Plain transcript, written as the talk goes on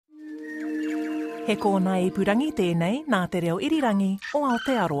He kōna ipurangi tēnei nā te reo irirangi o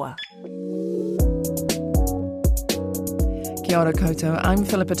Aotearoa. Kia ora koutou, I'm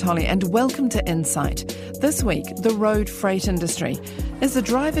Philippa Tolley and welcome to Insight. This week, the road freight industry. Is the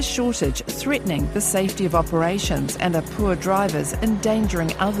driver shortage threatening the safety of operations and are poor drivers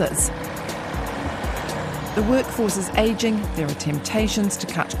endangering others? The workforce is ageing, there are temptations to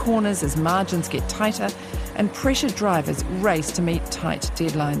cut corners as margins get tighter, and pressured drivers race to meet tight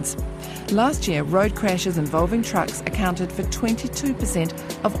deadlines. Last year, road crashes involving trucks accounted for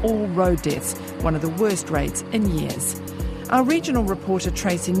 22% of all road deaths, one of the worst rates in years. Our regional reporter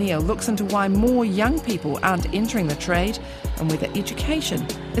Tracy Neal looks into why more young people aren't entering the trade and whether education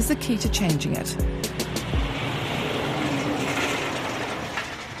is the key to changing it.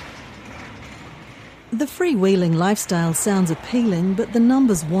 The freewheeling lifestyle sounds appealing, but the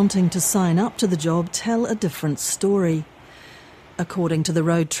numbers wanting to sign up to the job tell a different story. According to the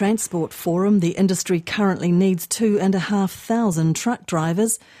Road Transport Forum, the industry currently needs 2,500 truck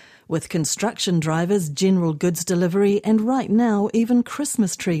drivers, with construction drivers, general goods delivery and right now even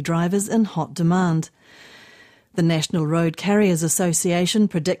Christmas tree drivers in hot demand. The National Road Carriers Association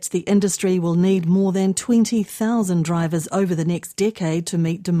predicts the industry will need more than 20,000 drivers over the next decade to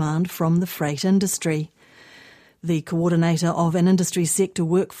meet demand from the freight industry. The coordinator of an industry sector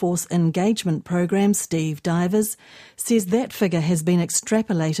workforce engagement program, Steve Divers, says that figure has been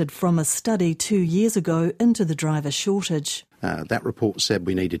extrapolated from a study 2 years ago into the driver shortage. That report said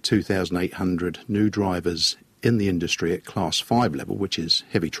we needed 2,800 new drivers in the industry at Class 5 level, which is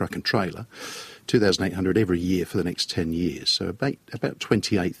heavy truck and trailer, 2,800 every year for the next 10 years, so about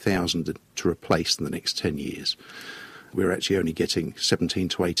 28,000 to replace in the next 10 years. We're actually only getting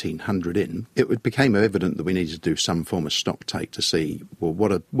 1,700 to 1,800 in. It became evident that we needed to do some form of stock take to see, well,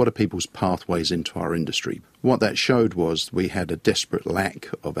 what are people's pathways into our industry? What that showed was we had a desperate lack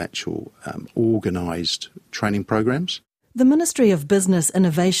of actual organised training programs. The Ministry of Business,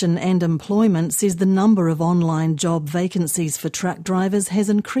 Innovation and Employment says the number of online job vacancies for truck drivers has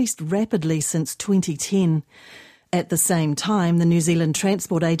increased rapidly since 2010. At the same time, the New Zealand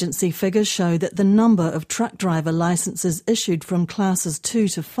Transport Agency figures show that the number of truck driver licences issued from classes 2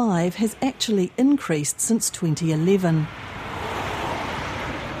 to 5 has actually increased since 2011.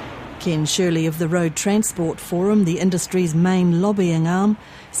 Ken Shirley of the Road Transport Forum, the industry's main lobbying arm,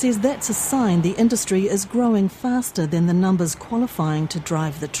 says that's a sign the industry is growing faster than the numbers qualifying to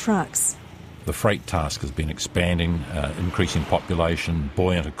drive the trucks. The freight task has been expanding, increasing population,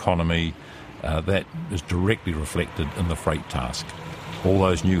 buoyant economy. That is directly reflected in the freight task. All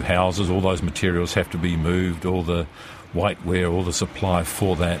those new houses, all those materials have to be moved, all the whiteware, all the supply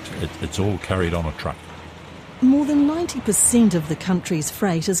for that, it's all carried on a truck. More than 90% of the country's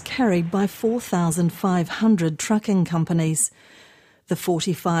freight is carried by 4,500 trucking companies. The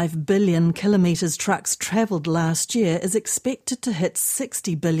 45 billion kilometres trucks travelled last year is expected to hit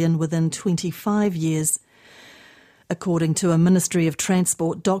 60 billion within 25 years. According to a Ministry of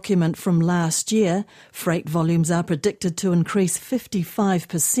Transport document from last year, freight volumes are predicted to increase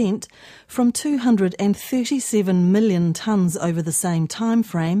 55% from 237 million tonnes over the same time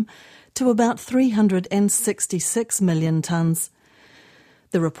frame to about 366 million tonnes.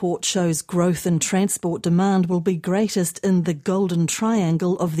 The report shows growth in transport demand will be greatest in the Golden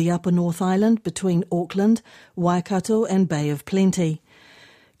Triangle of the Upper North Island between Auckland, Waikato and Bay of Plenty.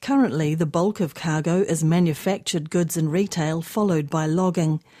 Currently, the bulk of cargo is manufactured goods and retail, followed by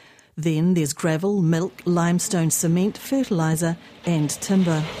logging. Then there's gravel, milk, limestone cement, fertiliser and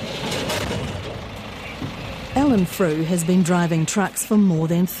timber. Alan Frew has been driving trucks for more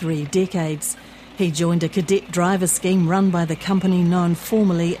than 3 decades. He joined a cadet driver scheme run by the company known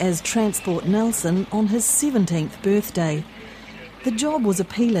formally as Transport Nelson on his 17th birthday. The job was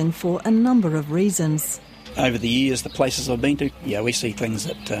appealing for a number of reasons. Over the years, the places I've been to, we see things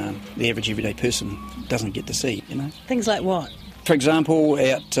that the average everyday person doesn't get to see, Things like what? For example,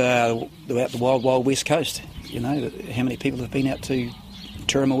 out the wild, wild west coast, how many people have been out to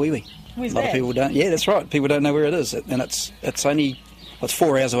Turimawiwi? Where's a lot that? of people don't. Yeah, that's right. People don't know where it is, and it's only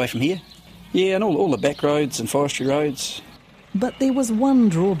 4 hours away from here. Yeah, and all the back roads and forestry roads. But there was one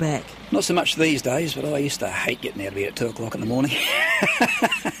drawback. Not so much these days, but I used to hate getting out of bed at 2 o'clock in the morning.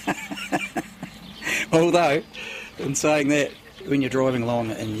 Although, in saying that, when you're driving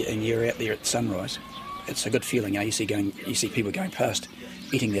along and you're out there at sunrise, it's a good feeling. You see people going past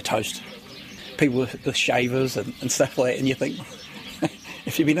eating their toast, people with shavers and stuff like that, and you think,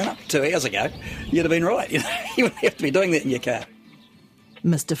 if you'd been up 2 hours ago, you'd have been right. You wouldn't have to be doing that in your car.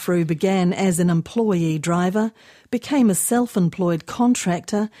 Mr. Frew began as an employee driver, became a self-employed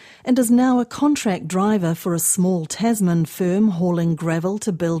contractor and is now a contract driver for a small Tasman firm hauling gravel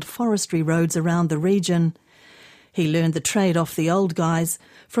to build forestry roads around the region. He learned the trade off the old guys,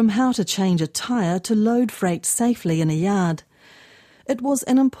 from how to change a tyre to load freight safely in a yard. It was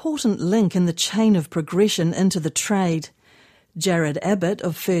an important link in the chain of progression into the trade. Jared Abbott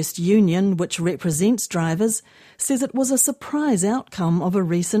of First Union, which represents drivers, says it was a surprise outcome of a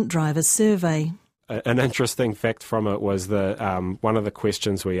recent driver survey. An interesting fact from it was that one of the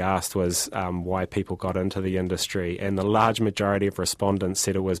questions we asked was why people got into the industry, and the large majority of respondents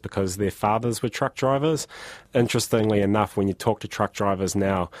said it was because their fathers were truck drivers. Interestingly enough, when you talk to truck drivers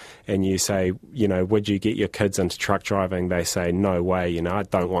now and you say, would you get your kids into truck driving, they say, no way, I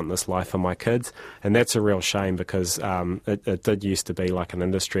don't want this life for my kids. And that's a real shame because it did used to be like an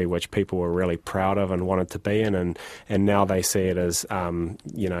industry which people were really proud of and wanted to be in, and now they see it as,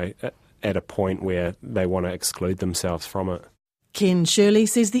 at a point where they want to exclude themselves from it. Ken Shirley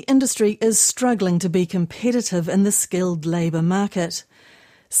says the industry is struggling to be competitive in the skilled labour market.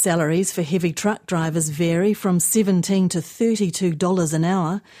 Salaries for heavy truck drivers vary from $17 to $32 an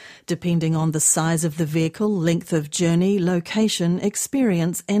hour, depending on the size of the vehicle, length of journey, location,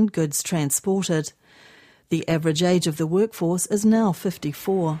 experience and goods transported. The average age of the workforce is now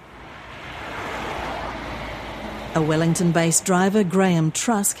 54. A Wellington-based driver, Graham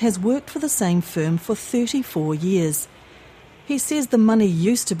Trusk, has worked for the same firm for 34 years. He says the money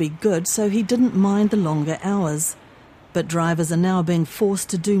used to be good, so he didn't mind the longer hours. But drivers are now being forced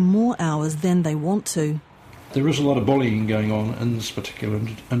to do more hours than they want to. There is a lot of bullying going on in this particular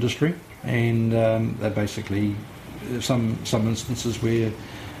industry, and they're basically some instances where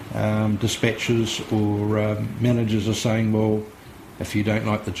dispatchers or managers are saying, well, if you don't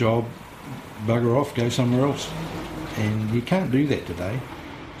like the job, bugger off, go somewhere else. And you can't do that today.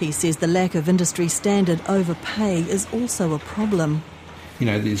 He says the lack of industry standard overpay is also a problem.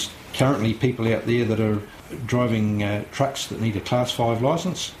 There's currently people out there that are driving trucks that need a Class 5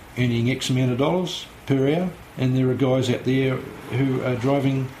 licence, earning X amount of dollars per hour, and there are guys out there who are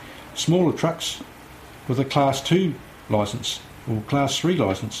driving smaller trucks with a Class 2 licence or Class 3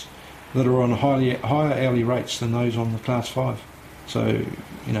 licence that are on higher hourly rates than those on the Class 5. So,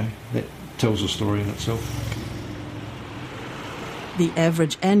 that tells a story in itself. The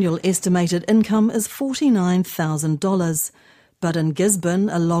average annual estimated income is $49,000, but in Gisborne,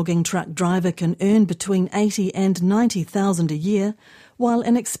 a logging truck driver can earn between $80,000 and $90,000 a year, while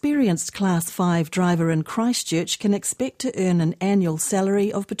an experienced Class 5 driver in Christchurch can expect to earn an annual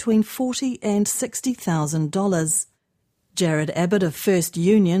salary of between $40,000 and $60,000. Jared Abbott of First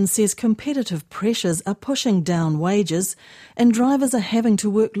Union says competitive pressures are pushing down wages and drivers are having to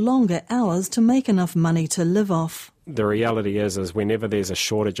work longer hours to make enough money to live off. The reality is whenever there's a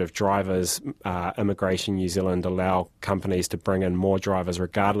shortage of drivers, Immigration New Zealand allow companies to bring in more drivers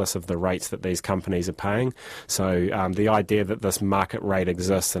regardless of the rates that these companies are paying. So the idea that this market rate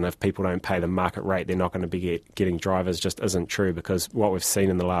exists and if people don't pay the market rate they're not going to be getting drivers just isn't true, because what we've seen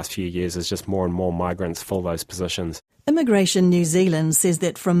in the last few years is just more and more migrants fill those positions. Immigration New Zealand says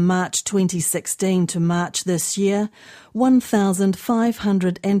that from March 2016 to March this year,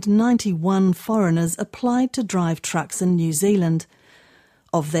 1,591 foreigners applied to drive trucks in New Zealand.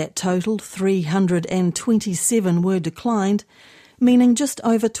 Of that total, 327 were declined, meaning just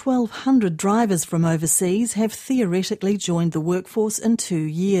over 1,200 drivers from overseas have theoretically joined the workforce in 2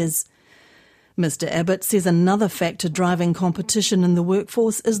 years. Mr. Abbott says another factor driving competition in the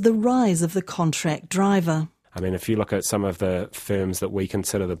workforce is the rise of the contract driver. I mean, if you look at some of the firms that we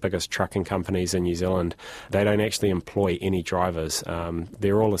consider the biggest trucking companies in New Zealand, they don't actually employ any drivers.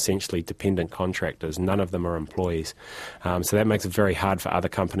 They're all essentially dependent contractors. None of them are employees. So that makes it very hard for other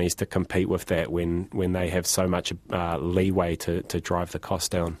companies to compete with that when they have so much leeway to drive the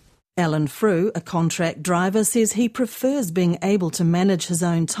cost down. Alan Frew, a contract driver, says he prefers being able to manage his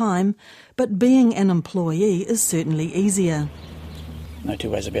own time, but being an employee is certainly easier. No two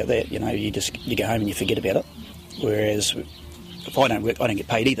ways about that. You go home and you forget about it. Whereas if I don't work, I don't get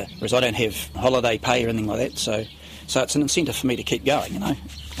paid either. Whereas I don't have holiday pay or anything like that. So it's an incentive for me to keep going,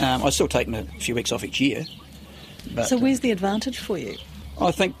 I still take a few weeks off each year. But, so where's the advantage for you?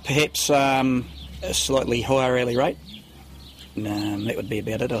 I think perhaps a slightly higher hourly rate. That would be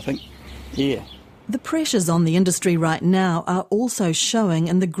about it, I think. Yeah. The pressures on the industry right now are also showing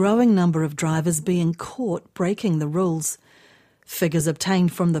in the growing number of drivers being caught breaking the rules. Figures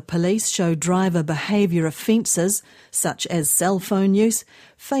obtained from the police show driver behaviour offences, such as cell phone use,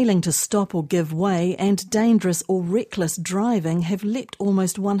 failing to stop or give way, and dangerous or reckless driving have leapt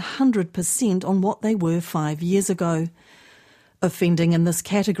almost 100% on what they were 5 years ago. Offending in this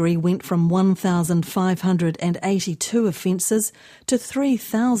category went from 1,582 offences to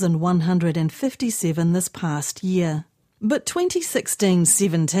 3,157 this past year. But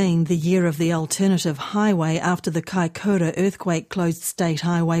 2016-17, the year of the alternative highway after the Kaikoura earthquake closed State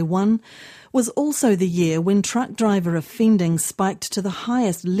Highway 1, was also the year when truck driver offending spiked to the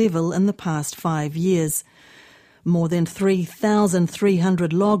highest level in the past 5 years. More than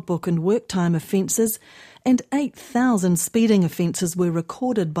 3,300 logbook and work time offences and 8,000 speeding offences were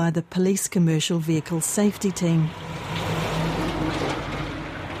recorded by the Police Commercial Vehicle Safety Team.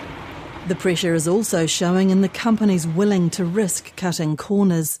 The pressure is also showing in the companies willing to risk cutting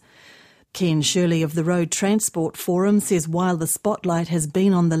corners. Ken Shirley of the Road Transport Forum says while the spotlight has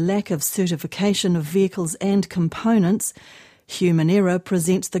been on the lack of certification of vehicles and components, human error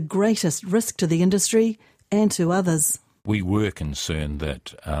presents the greatest risk to the industry and to others. We were concerned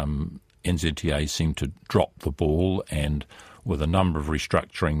that NZTA seemed to drop the ball and with a number of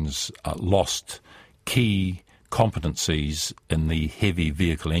restructurings lost key competencies in the heavy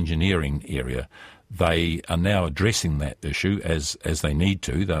vehicle engineering area. They are now addressing that issue as they need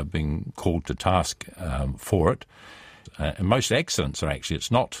to. They're being called to task for it. And most accidents are actually, it's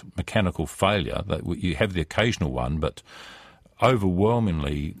not mechanical failure. You have the occasional one, but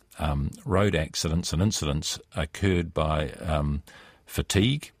overwhelmingly road accidents and incidents occurred by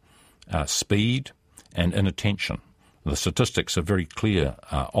fatigue, speed and inattention. The statistics are very clear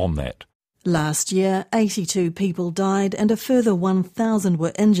on that. Last year, 82 people died and a further 1,000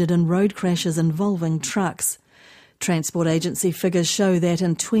 were injured in road crashes involving trucks. Transport agency figures show that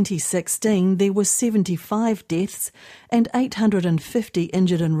in 2016 there were 75 deaths and 850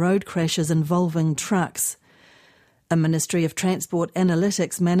 injured in road crashes involving trucks. A Ministry of Transport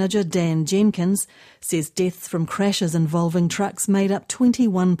Analytics manager, Dan Jenkins, says deaths from crashes involving trucks made up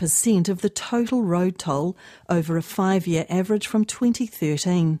 21% of the total road toll over a 5-year average from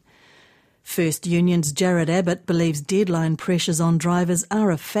 2013. First Union's Jared Abbott believes deadline pressures on drivers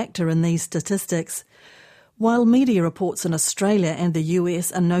are a factor in these statistics. While media reports in Australia and the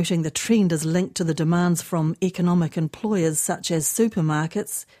US are noting the trend is linked to the demands from economic employers such as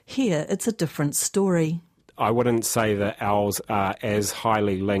supermarkets, here it's a different story. I wouldn't say that ours are as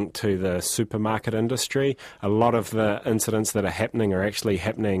highly linked to the supermarket industry. A lot of the incidents that are happening are actually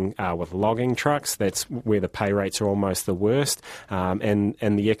happening with logging trucks. That's where the pay rates are almost the worst. And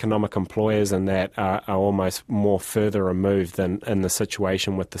the economic employers in that are almost more further removed than in the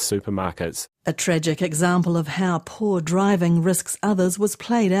situation with the supermarkets. A tragic example of how poor driving risks others was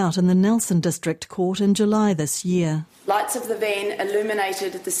played out in the Nelson District Court in July this year. Lights of the van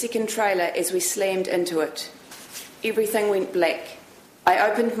illuminated the second trailer as we slammed into it. Everything went black. I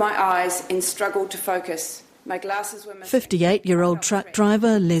opened my eyes and struggled to focus. My glasses were missing. 58-year-old truck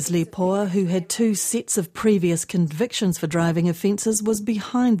driver Leslie Poa, who had 2 sets of previous convictions for driving offences, was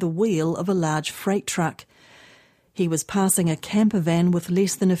behind the wheel of a large freight truck. He was passing a camper van with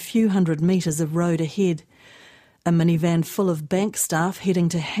less than a few hundred metres of road ahead. A minivan full of bank staff heading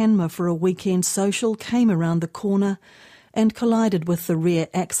to Hanma for a weekend social came around the corner and collided with the rear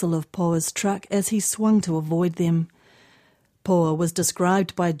axle of Poa's truck as he swung to avoid them. Poa was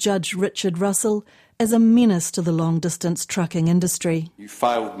described by Judge Richard Russell as a menace to the long-distance trucking industry. You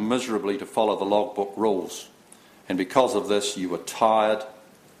failed miserably to follow the logbook rules, and because of this you were tired.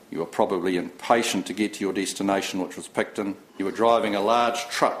 You were probably impatient to get to your destination, which was Picton. You were driving a large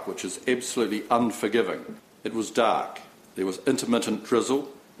truck, which is absolutely unforgiving. It was dark. There was intermittent drizzle,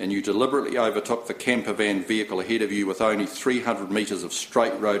 and you deliberately overtook the camper van vehicle ahead of you with only 300 metres of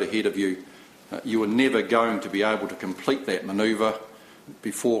straight road ahead of you. You were never going to be able to complete that manoeuvre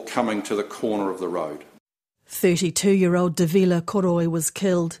before coming to the corner of the road. 32-year-old Davila Koroi was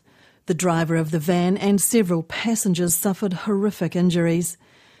killed. The driver of the van and several passengers suffered horrific injuries.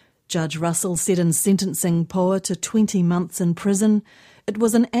 Judge Russell said in sentencing Poa to 20 months in prison, it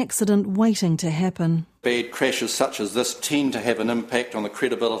was an accident waiting to happen. Bad crashes such as this tend to have an impact on the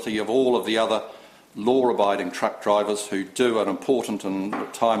credibility of all of the other law-abiding truck drivers who do an important and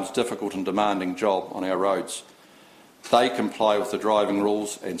at times difficult and demanding job on our roads. They comply with the driving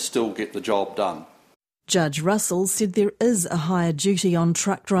rules and still get the job done. Judge Russell said there is a higher duty on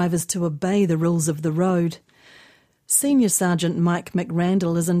truck drivers to obey the rules of the road. Senior Sergeant Mike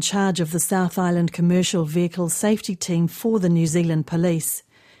McRandall is in charge of the South Island Commercial Vehicle Safety Team for the New Zealand Police.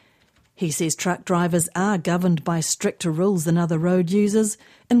 He says truck drivers are governed by stricter rules than other road users,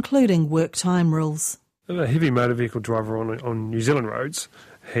 including work time rules. A heavy motor vehicle driver on New Zealand roads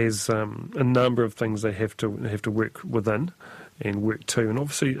has a number of things they have to work within. and work too. And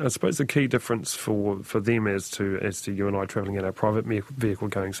obviously, I suppose the key difference for them as to you and I travelling in our private vehicle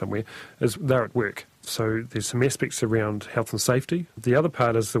going somewhere is they're at work. So there's some aspects around health and safety. The other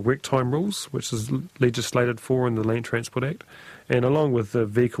part is the work time rules, which is legislated for in the Land Transport Act, and along with the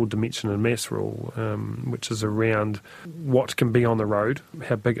vehicle dimension and mass rule, which is around what can be on the road,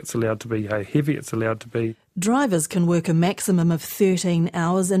 how big it's allowed to be, how heavy it's allowed to be. Drivers can work a maximum of 13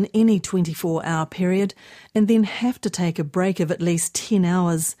 hours in any 24-hour period and then have to take a break of at least 10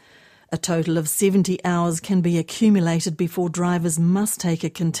 hours. A total of 70 hours can be accumulated before drivers must take a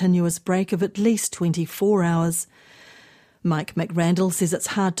continuous break of at least 24 hours. Mike McRandall says it's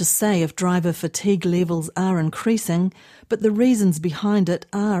hard to say if driver fatigue levels are increasing, but the reasons behind it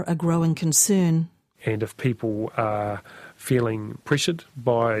are a growing concern. And if people are feeling pressured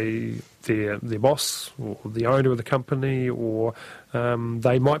by their boss or the owner of the company, or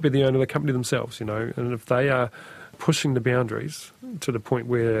they might be the owner of the company themselves, and if they are pushing the boundaries to the point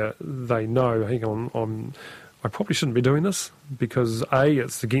where they know, hang on, I probably shouldn't be doing this because A,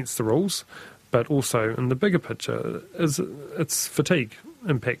 it's against the rules, but also in the bigger picture is it's fatigue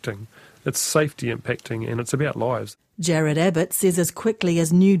impacting, it's safety impacting, and it's about lives. Jared Abbott says as quickly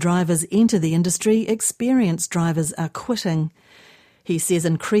as new drivers enter the industry, experienced drivers are quitting. He says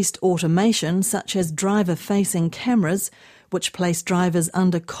increased automation, such as driver-facing cameras, which place drivers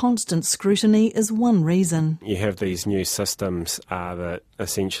under constant scrutiny, is one reason. You have these new systems that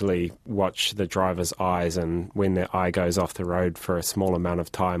essentially watch the driver's eyes, and when their eye goes off the road for a small amount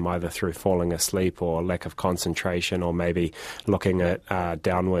of time, either through falling asleep or lack of concentration, or maybe looking at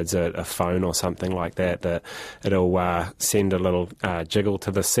downwards at a phone or something like that, that it'll send a little jiggle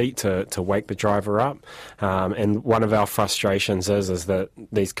to the seat to wake the driver up. And one of our frustrations is that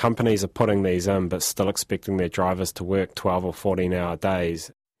these companies are putting these in but still expecting their drivers to work 12 or 14-hour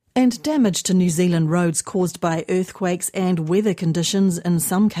days. And damage to New Zealand roads caused by earthquakes and weather conditions in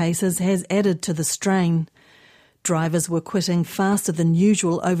some cases has added to the strain. Drivers were quitting faster than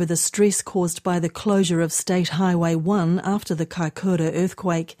usual over the stress caused by the closure of State Highway 1 after the Kaikoura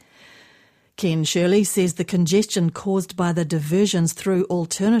earthquake. Ken Shirley says the congestion caused by the diversions through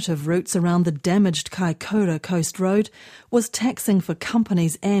alternative routes around the damaged Kaikoura Coast Road was taxing for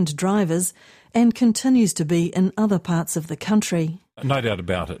companies and drivers, and continues to be in other parts of the country. No doubt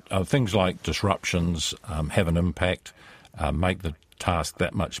about it. Things like disruptions have an impact, make the task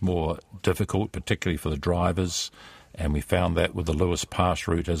that much more difficult, particularly for the drivers. And we found that with the Lewis Pass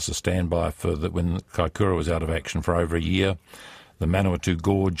route as a standby for when Kaikoura was out of action for over a year. The Manawatu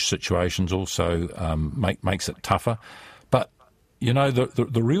Gorge situations also makes it tougher. But,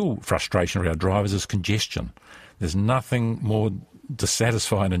 the real frustration of our drivers is congestion. There's nothing more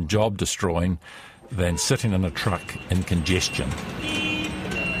dissatisfying and job destroying than sitting in a truck in congestion.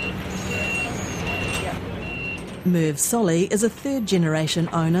 Merv Solly is a third-generation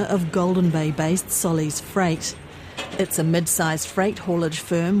owner of Golden Bay-based Solly's Freight. It's a mid-sized freight haulage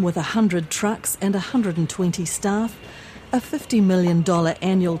firm with 100 trucks and 120 staff, a $50 million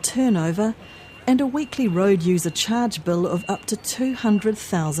annual turnover, and a weekly road user charge bill of up to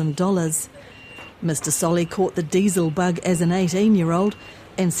 $200,000. Mr. Solly caught the diesel bug as an 18-year-old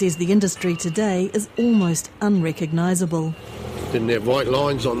and says the industry today is almost unrecognisable. Didn't have white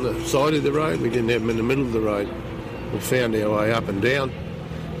lines on the side of the road, we didn't have them in the middle of the road. We found our way up and down.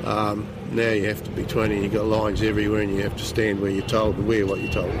 Now you have to be 20 and you've got lines everywhere and you have to stand where you're told and wear what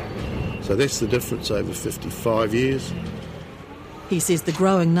you're told. So that's the difference over 55 years. He says the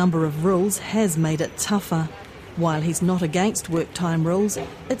growing number of rules has made it tougher. While he's not against work time rules,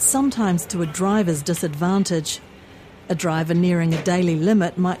 it's sometimes to a driver's disadvantage. A driver nearing a daily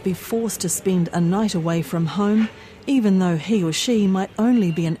limit might be forced to spend a night away from home, even though he or she might only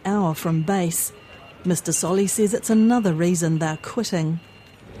be an hour from base. Mr. Solly says it's another reason they're quitting.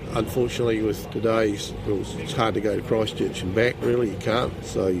 Unfortunately, with today's rules, it's hard to go to Christchurch and back, really, you can't,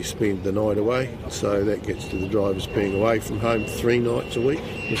 so you spend the night away. So that gets to the drivers being away from home 3 nights a week,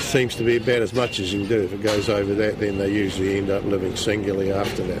 which seems to be about as much as you can do. If it goes over that, then they usually end up living singly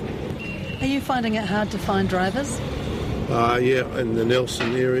after that. Are you finding it hard to find drivers? Yeah, in the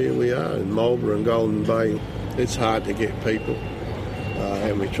Nelson area we are, in Marlborough and Golden Bay. It's hard to get people,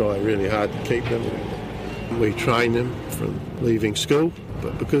 and we try really hard to keep them. We train them from leaving school,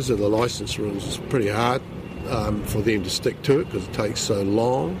 but because of the licence rules, it's pretty hard for them to stick to it because it takes so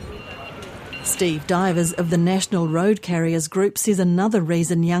long. Steve Divers of the National Road Carriers Group says another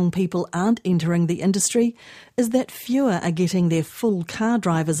reason young people aren't entering the industry is that fewer are getting their full car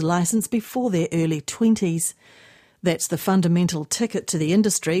driver's licence before their early 20s. That's the fundamental ticket to the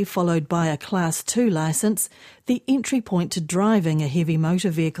industry, followed by a Class 2 licence, the entry point to driving a heavy motor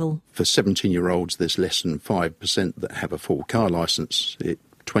vehicle. For 17-year-olds, there's less than 5% that have a full car licence,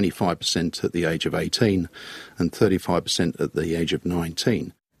 25% at the age of 18 and 35% at the age of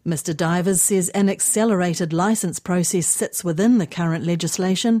 19. Mr Divers says an accelerated licence process sits within the current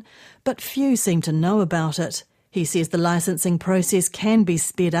legislation, but few seem to know about it. He says the licensing process can be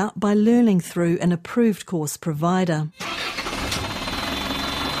sped up by learning through an approved course provider.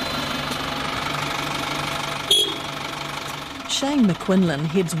 Shane McQuinlan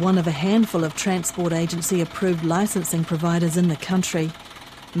heads one of a handful of Transport Agency approved licensing providers in the country.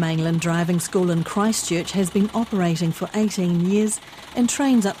 Mainland Driving School in Christchurch has been operating for 18 years and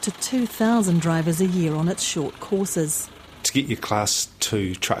trains up to 2,000 drivers a year on its short courses. To get your Class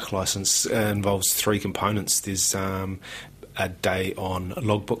 2 truck licence involves three components. There's a day on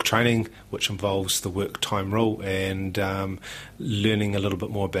logbook training, which involves the work time rule and learning a little bit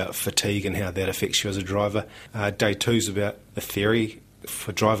more about fatigue and how that affects you as a driver. Day 2 is about the theory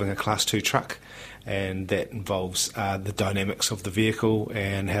for driving a Class 2 truck, and that involves the dynamics of the vehicle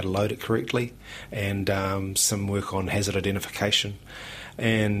and how to load it correctly, and some work on hazard identification.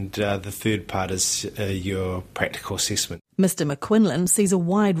 And the third part is your practical assessment. Mr McQuinlan sees a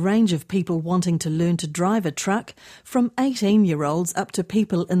wide range of people wanting to learn to drive a truck, from 18-year-olds up to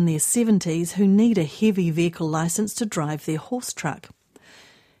people in their 70s who need a heavy vehicle licence to drive their horse truck.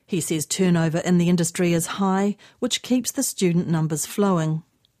 He says turnover in the industry is high, which keeps the student numbers flowing.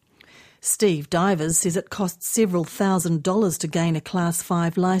 Steve Divers says it costs several $1,000s to gain a Class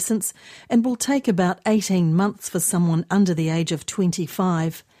 5 licence and will take about 18 months for someone under the age of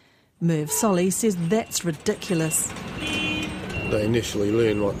 25. Merv Solly says that's ridiculous. They initially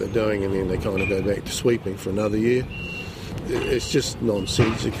learn what they're doing and then they kind of go back to sweeping for another year. It's just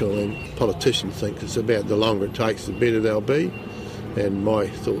nonsensical, and politicians think it's about the longer it takes, the better they'll be. And my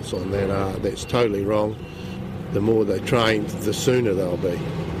thoughts on that are that's totally wrong. The more they train, the sooner they'll be.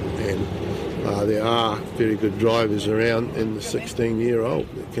 And there are very good drivers around in the 16-year-old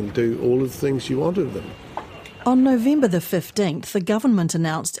that can do all of the things you want of them. On November the 15th, the government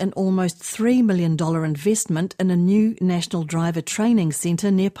announced an almost $3 million investment in a new National Driver Training Centre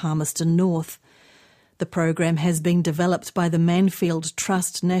near Palmerston North. The program has been developed by the Manfield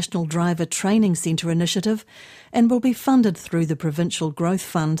Trust National Driver Training Centre initiative and will be funded through the Provincial Growth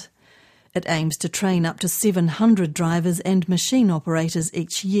Fund. It aims to train up to 700 drivers and machine operators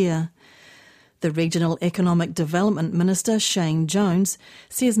each year. The Regional Economic Development Minister, Shane Jones,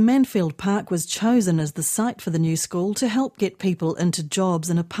 says Manfield Park was chosen as the site for the new school to help get people into jobs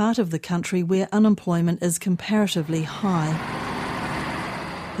in a part of the country where unemployment is comparatively high.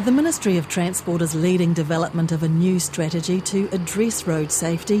 The Ministry of Transport is leading development of a new strategy to address road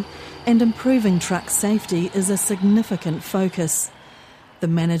safety, and improving truck safety is a significant focus. The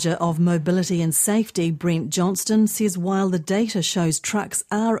Manager of Mobility and Safety, Brent Johnston, says while the data shows trucks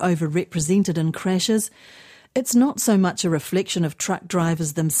are overrepresented in crashes, it's not so much a reflection of truck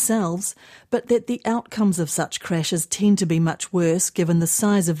drivers themselves, but that the outcomes of such crashes tend to be much worse given the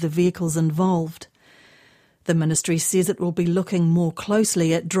size of the vehicles involved. The Ministry says it will be looking more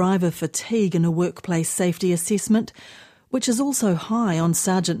closely at driver fatigue in a workplace safety assessment, which is also high on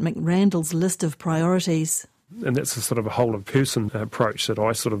Sergeant McRandall's list of priorities. And that's a sort of a whole-of-person approach that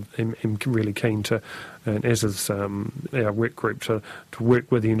I sort of am really keen to, and as is our work group, to work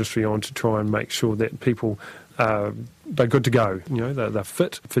with the industry on to try and make sure that people they're good to go. You know, they're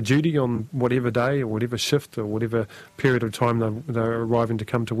fit for duty on whatever day or whatever shift or whatever period of time they're arriving to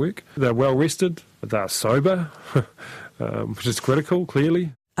come to work. They're well rested, they're sober, which is critical,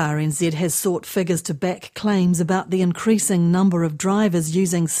 clearly. RNZ has sought figures to back claims about the increasing number of drivers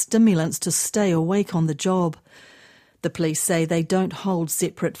using stimulants to stay awake on the job. The police say they don't hold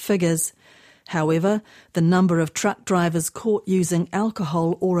separate figures. However, the number of truck drivers caught using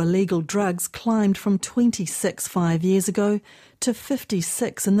alcohol or illegal drugs climbed from 26 5 years ago to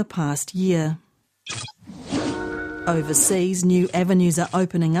 56 in the past year. Overseas, new avenues are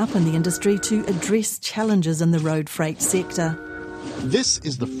opening up in the industry to address challenges in the road freight sector. This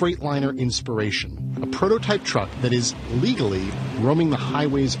is the Freightliner Inspiration, a prototype truck that is legally roaming the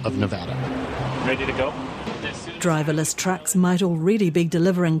highways of Nevada. Ready to go? Driverless trucks might already be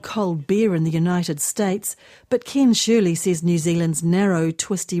delivering cold beer in the United States, but Ken Shirley says New Zealand's narrow,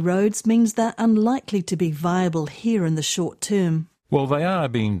 twisty roads means they're unlikely to be viable here in the short term. Well, they are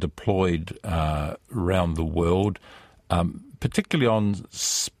being deployed around the world, particularly on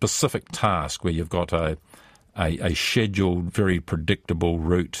specific tasks where you've got a scheduled, very predictable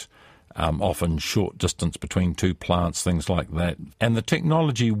route often short distance between two plants, things like that. And the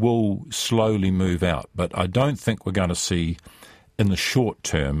technology will slowly move out, but I don't think we're going to see in the short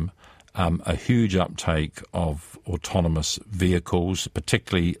term a huge uptake of autonomous vehicles,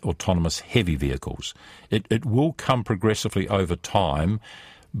 particularly autonomous heavy vehicles. It will come progressively over time,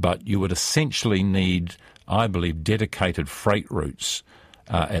 but you would essentially need, I believe, dedicated freight routes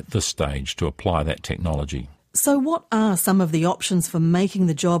at this stage to apply that technology. So what are some of the options for making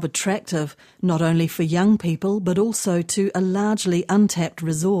the job attractive, not only for young people, but also to a largely untapped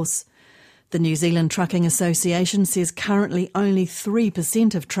resource? The New Zealand Trucking Association says currently only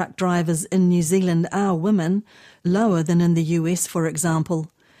 3% of truck drivers in New Zealand are women, lower than in the US, for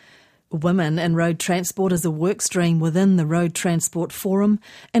example. Women in Road Transport is a work stream within the Road Transport Forum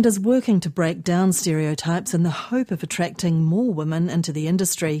and is working to break down stereotypes in the hope of attracting more women into the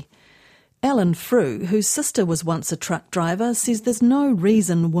industry. Ellen Frew, whose sister was once a truck driver, says there's no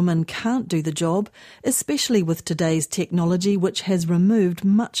reason women can't do the job, especially with today's technology, which has removed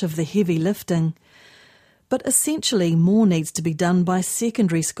much of the heavy lifting. But essentially, more needs to be done by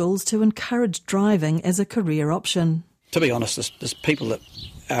secondary schools to encourage driving as a career option. To be honest, there's people that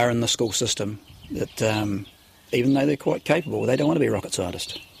are in the school system that, even though they're quite capable, they don't want to be a rocket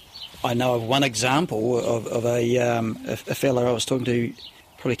scientist. I know of one example of a fellow I was talking to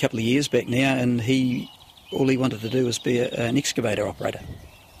probably a couple of years back now, and all he wanted to do was be an excavator operator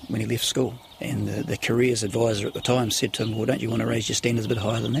when he left school. And the careers advisor at the time said to him, well, don't you want to raise your standards a bit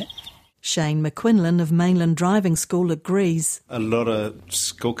higher than that? Shane McQuinlan of Mainland Driving School agrees. A lot of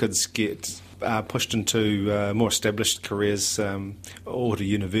school kids get pushed into more established careers or to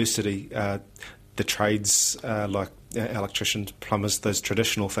university. The trades like electricians, plumbers, those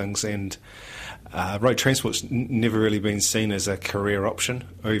traditional things, and road transport's never really been seen as a career option,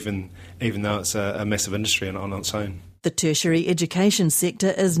 or even though it's a massive industry on its own. The tertiary education sector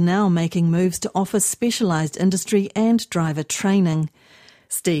is now making moves to offer specialised industry and driver training.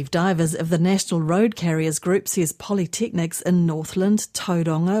 Steve Divers of the National Road Carriers Group says polytechnics in Northland,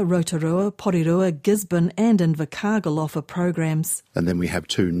 Tauranga, Rotorua, Porirua, Gisborne and Invercargill offer programs. And then we have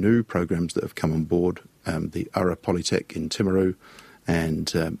two new programs that have come on board, the Ara Polytech in Timaru and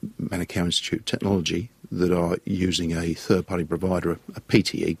Manukau Institute of Technology, that are using a third-party provider, a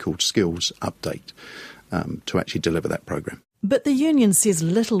PTE called Skills Update, to actually deliver that program. But the union says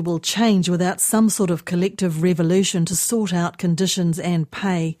little will change without some sort of collective revolution to sort out conditions and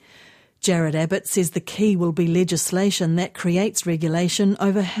pay. Jared Abbott says the key will be legislation that creates regulation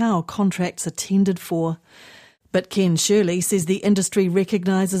over how contracts are tendered for. But Ken Shirley says the industry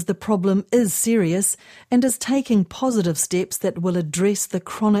recognises the problem is serious and is taking positive steps that will address the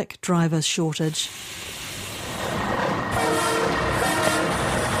chronic driver shortage.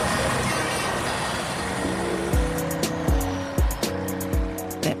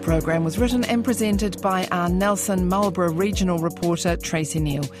 That program was written and presented by our Nelson Marlborough regional reporter Tracy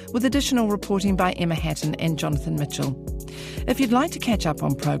Neal, with additional reporting by Emma Hatton and Jonathan Mitchell. If you'd like to catch up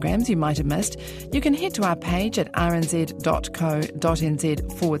on programs you might have missed, you can head to our page at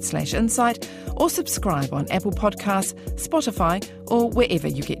rnz.co.nz/insight or subscribe on Apple Podcasts, Spotify or wherever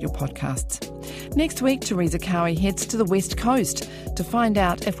you get your podcasts. Next week, Teresa Cowie heads to the West Coast to find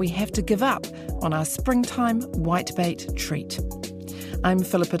out if we have to give up on our springtime whitebait treat. I'm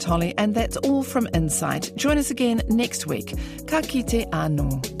Philippa Tolley and that's all from Insight. Join us again next week. Ka kite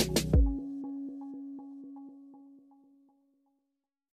anō.